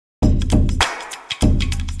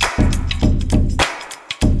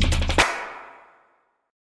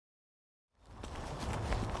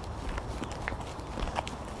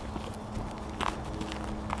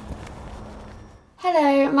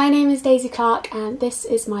my name is Daisy Clark and this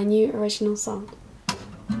is my new original song.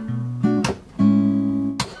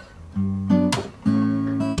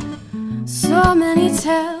 So many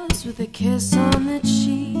tales with a kiss on the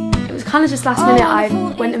cheek. It was kind of just last minute. I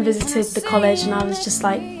went and visited the college and I was just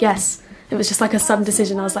like, yes. It was just like a sudden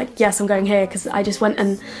decision. I was like, yes, I'm going here, because I just went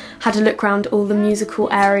and had a look around all the musical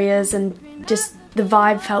areas and just the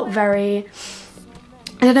vibe felt very,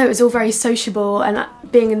 I don't know, it was all very sociable, and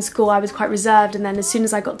being in school I was quite reserved, and then as soon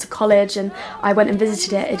as I got to college and I went and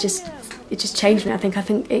visited it, it just changed me. I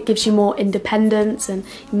think it gives you more independence and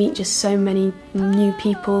you meet just so many new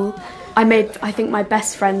people. I made, I think, my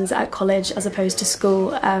best friends at college as opposed to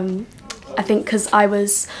school. I think because I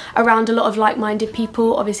was around a lot of like-minded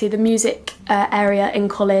people. Obviously the music area in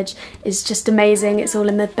college is just amazing. It's all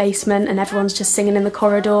in the basement and everyone's just singing in the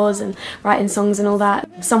corridors and writing songs and all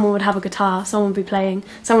that. Someone would have a guitar, someone would be playing,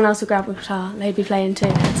 someone else would grab a guitar, they'd be playing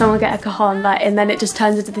too, someone would get a cajon, and then it just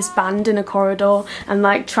turns into this band in a corridor and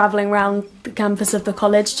like travelling around the campus of the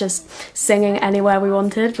college just singing anywhere we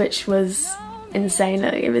wanted, which was insane.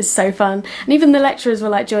 It was so fun, and even the lecturers were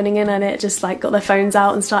like joining in on it, just like got their phones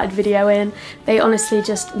out and started videoing. They honestly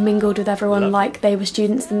just mingled with everyone like they were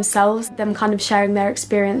students themselves. Them kind of sharing their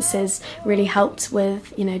experiences really helped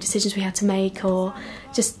with, you know, decisions we had to make, or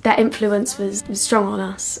just their influence was strong on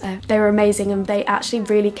us. They were amazing, and they actually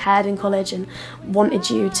really cared in college and wanted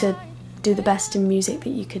you to do the best in music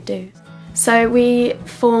that you could do. So we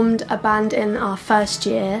formed a band in our first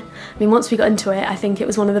year. I mean, once we got into it, I think it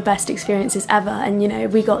was one of the best experiences ever, and you know,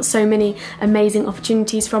 we got so many amazing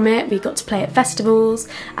opportunities from it. We got to play at festivals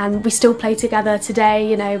and we still play together today.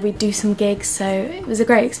 You know, we do some gigs, so it was a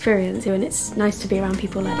great experience, and it's nice to be around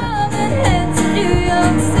people like that.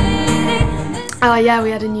 Oh yeah, we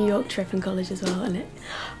had a New York trip in college as well, and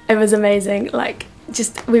it was amazing. Like,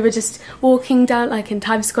 we were just walking down like in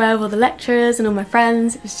Times Square with all the lecturers and all my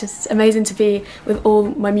friends. It was just amazing to be with all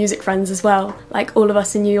my music friends as well. Like, all of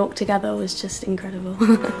us in New York together was just incredible.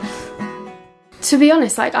 To be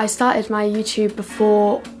honest, like, I started my YouTube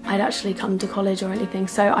before I'd actually come to college or anything,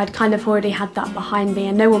 so I'd kind of already had that behind me,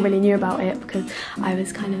 and no one really knew about it because I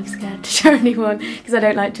was kind of scared to show anyone, because I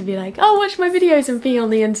don't like to be like, oh, watch my videos and be on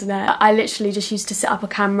the internet. I literally just used to set up a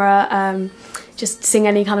camera, just sing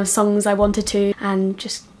any kind of songs I wanted to, and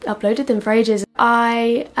just uploaded them for ages.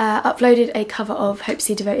 I uploaded a cover of Hope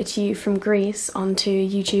See Devoted to You from Greece onto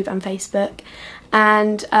YouTube and Facebook,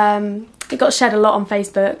 and it got shared a lot on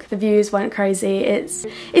Facebook. The views weren't crazy. It's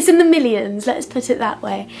in the millions, let's put it that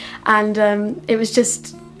way. And it was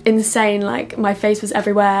just insane. Like, my face was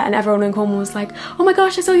everywhere and everyone in Cornwall was like, oh my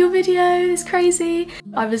gosh, I saw your video, it's crazy.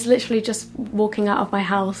 I was literally just walking out of my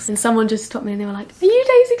house and someone just stopped me and they were like, are you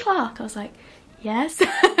Daisy Clark? I was like, yes.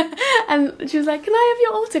 And she was like, can I have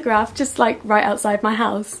your autograph? Just like right outside my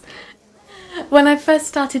house. When I first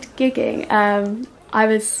started gigging, I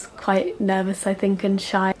was quite nervous, I think, and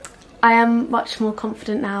shy. I am much more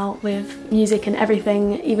confident now with music and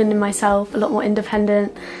everything, even in myself, a lot more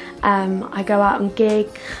independent. I go out and gig.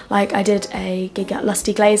 Like, I did a gig at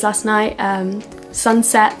Lusty Glaze last night.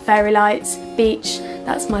 Sunset, fairy lights, beach,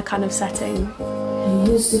 that's my kind of setting.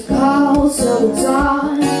 You used to call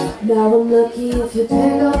summertime. Now I'm lucky if you pick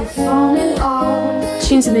up the phone and all.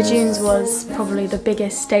 Tunes in the Dunes was probably the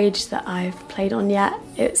biggest stage that I've played on yet.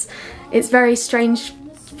 It's very strange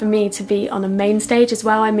for me to be on a main stage as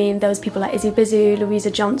well. I mean, there was people like Izzy Bizu, Louisa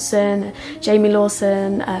Johnson, Jamie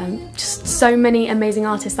Lawson, just so many amazing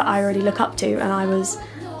artists that I already look up to, and I was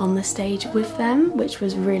on the stage with them, which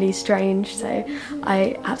was really strange. So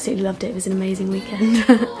I absolutely loved it. It was an amazing weekend.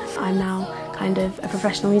 I'm now kind of a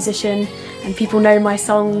professional musician and people know my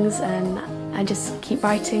songs, and I just keep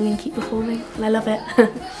writing and keep performing, and I love it.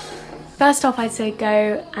 First off, I'd say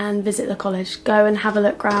go and visit the college. Go and have a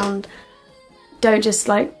look round. Don't just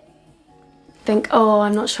like think, oh,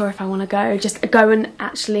 I'm not sure if I want to go. Just go and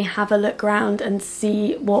actually have a look around and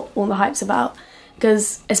see what all the hype's about.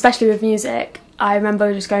 Because especially with music, I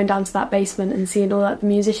remember just going down to that basement and seeing all the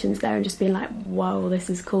musicians there and just being like, whoa, this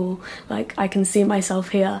is cool. Like, I can see myself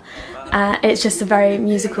here. It's just a very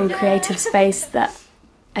musical, creative space that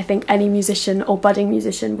I think any musician or budding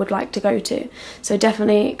musician would like to go to. So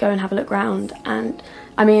definitely go and have a look around. And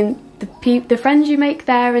I mean, the friends you make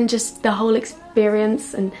there and just the whole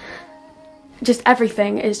experience and just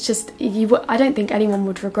everything, it's just, I don't think anyone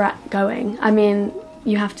would regret going. I mean,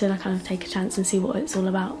 you have to kind of take a chance and see what it's all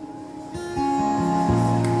about.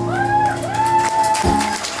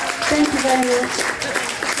 Thank you very much.